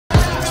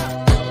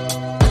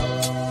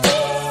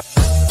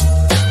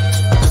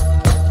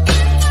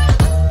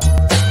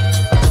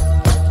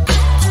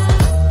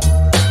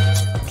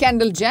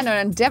Kendall Jenner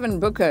and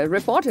Devin Booker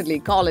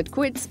reportedly call it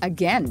quits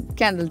again.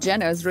 Kendall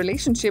Jenner's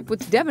relationship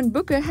with Devin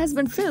Booker has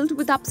been filled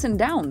with ups and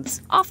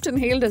downs. Often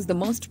hailed as the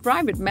most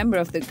private member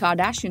of the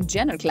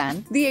Kardashian-Jenner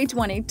clan, the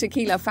 818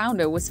 Tequila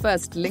founder was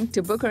first linked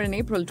to Booker in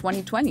April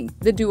 2020.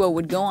 The duo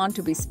would go on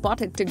to be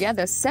spotted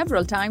together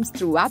several times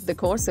throughout the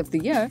course of the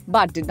year,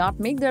 but did not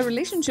make their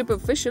relationship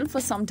official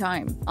for some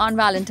time. On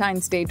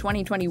Valentine's Day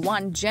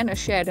 2021, Jenner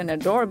shared an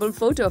adorable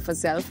photo of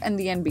herself and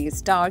the NBA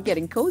star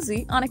getting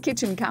cozy on a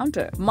kitchen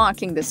counter,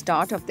 marking the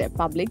start of their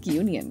public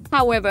union.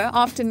 However,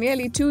 after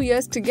nearly 2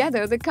 years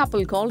together, the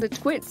couple called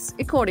it quits,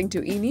 according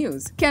to E!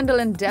 News.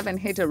 Kendall and Devin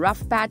hit a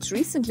rough patch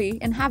recently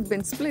and have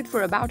been split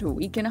for about a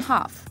week and a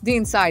half. The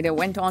insider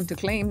went on to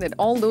claim that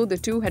although the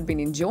two had been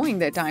enjoying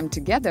their time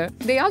together,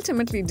 they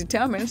ultimately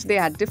determined they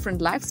had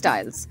different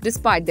lifestyles.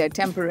 Despite their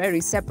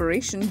temporary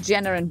separation,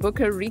 Jenner and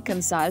Booker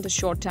reconciled a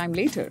short time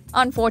later.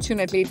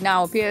 Unfortunately, it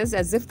now appears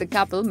as if the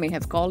couple may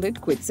have called it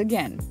quits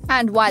again.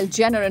 And while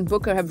Jenner and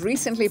Booker have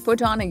recently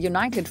put on a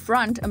united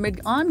front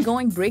amid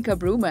ongoing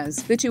breakup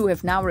rumors, the two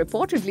have now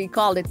reportedly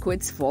called it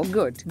quits for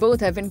good. Both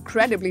have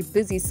incredibly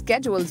busy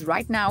schedules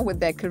right now with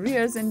their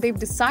careers, and they've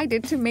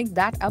decided to make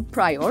that a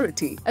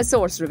priority, a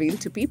source revealed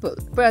to People.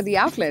 Per the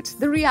outlet,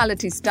 the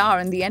reality star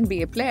and the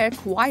NBA player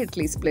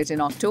quietly split in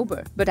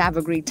October, but have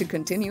agreed to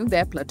continue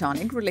their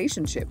platonic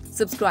relationship.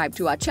 Subscribe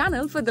to our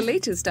channel for the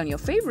latest on your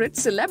favorite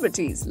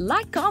celebrities.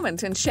 Like,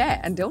 comment, and share,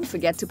 and don't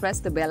forget to press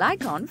the bell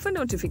icon for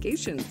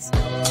notifications.